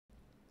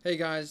Hey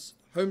guys,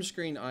 home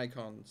screen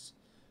icons.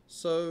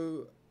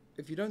 So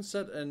if you don't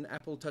set an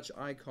Apple Touch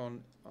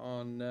icon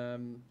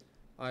on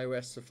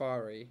iOS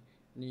Safari,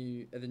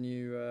 then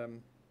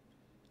you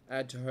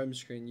add to home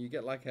screen, you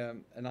get like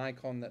an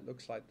icon that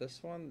looks like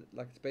this one.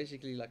 Like it's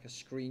basically like a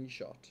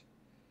screenshot.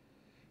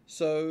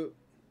 So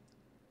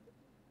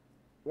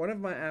one of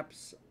my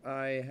apps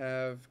I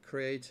have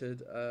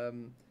created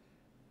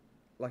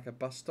like a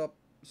bus stop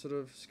sort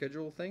of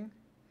schedule thing,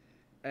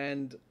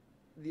 and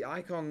the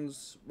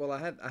icons. Well, I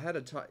had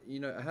a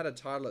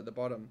title at the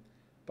bottom,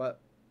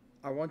 but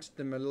I wanted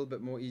them a little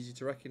bit more easy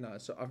to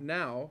recognize. So I've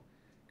now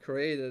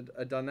created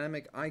a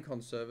dynamic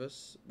icon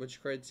service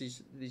which creates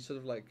these sort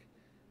of like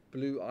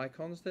blue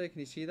icons there.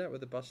 Can you see that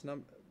with the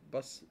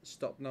bus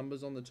stop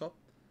numbers on the top?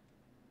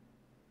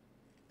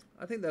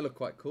 I think they look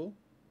quite cool.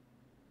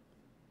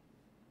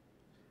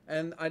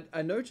 And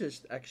I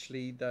noticed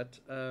actually that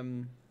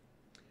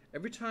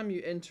every time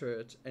you enter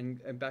it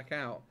and back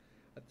out,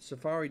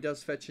 Safari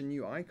does fetch a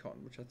new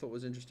icon, which I thought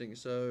was interesting.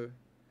 So you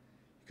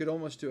could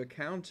almost do a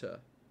counter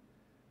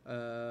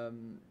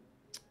um,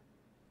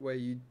 where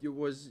you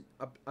was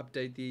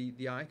update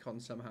the icon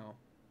somehow,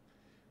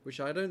 which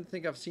I don't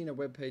think I've seen a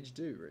web page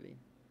do really.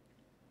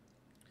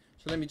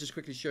 So let me just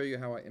quickly show you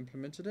how I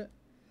implemented it.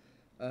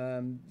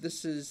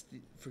 This is,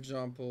 for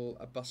example,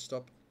 a bus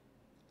stop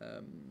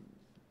um,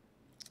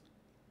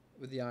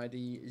 with the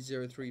ID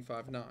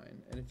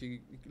 0359, and if you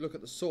look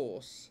at the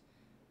source,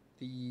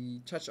 the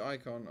touch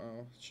icon.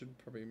 Oh, should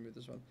probably move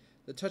this one.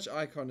 The touch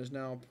icon is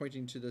now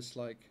pointing to this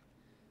like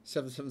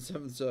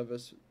 777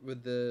 service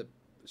with the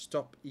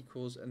stop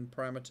equals and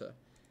parameter,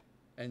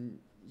 and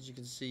as you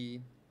can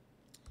see,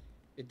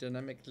 it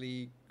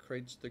dynamically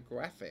creates the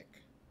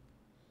graphic.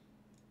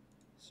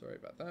 Sorry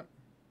about that.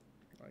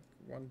 Like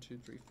 1, 2,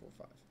 3, 4,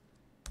 5.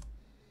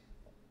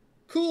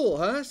 Cool,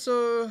 huh?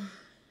 So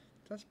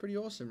that's pretty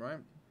awesome, right?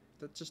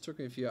 That just took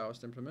me a few hours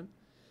to implement,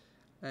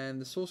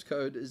 and the source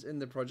code is in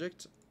the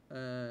project.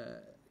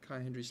 Kai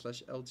Hendry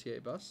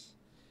 /LTA bus,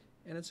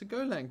 and it's a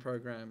Golang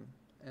program.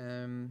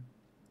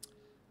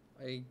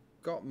 I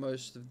got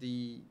most of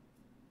the,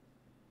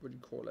 what do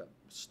you call it,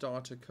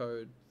 starter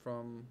code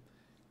from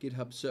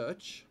GitHub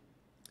Search,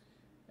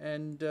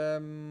 and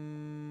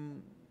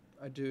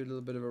I do a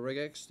little bit of a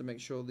regex to make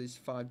sure these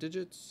 5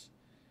 digits,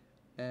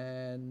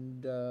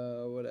 and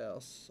what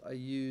else? I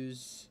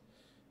use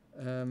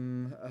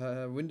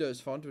a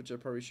Windows font, which I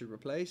probably should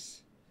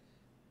replace.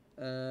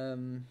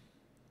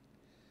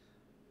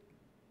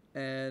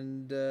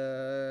 And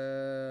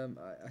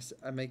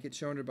I make it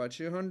 200 by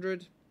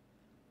 200,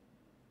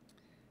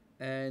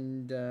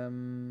 and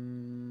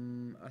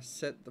I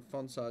set the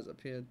font size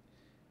up here.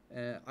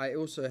 I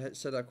also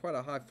set a quite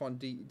a high font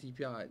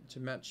DPI to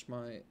match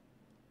my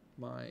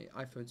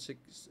iPhone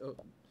 6. Oh,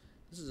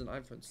 this is an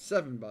iPhone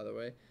 7, by the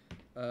way.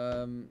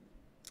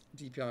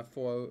 DPI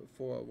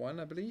 401,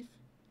 I believe,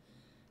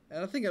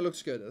 and I think it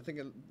looks good. I think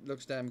it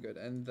looks damn good.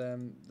 And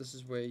this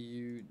is where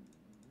you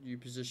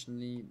position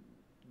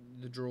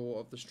the draw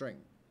of the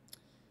string.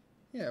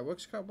 Yeah, it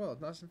works quite well.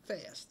 Nice and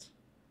fast.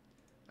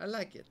 I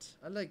like it.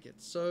 I like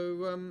it.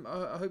 So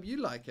I hope you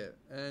like it.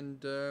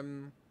 And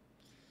oh,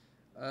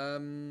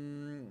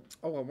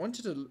 I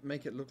wanted to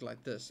make it look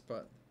like this,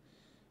 but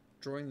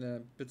drawing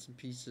the bits and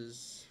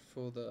pieces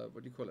for the,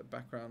 what do you call it,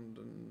 background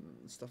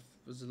and stuff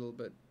was a little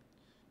bit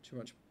too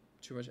much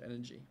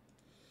energy.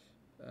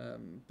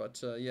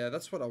 But yeah,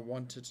 that's what I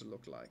wanted to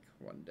look like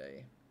one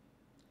day.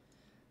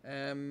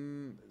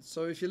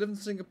 So if you live in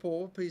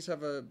Singapore, please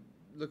have a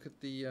look at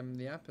the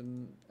app,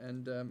 and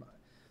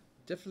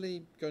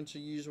definitely going to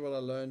use what I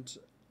learned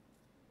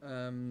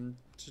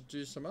to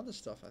do some other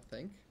stuff, I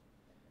think.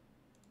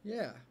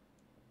 Yeah.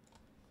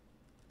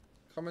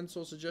 Comments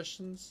or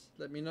suggestions,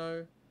 let me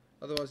know.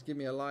 Otherwise, give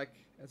me a like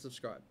and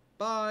subscribe.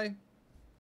 Bye!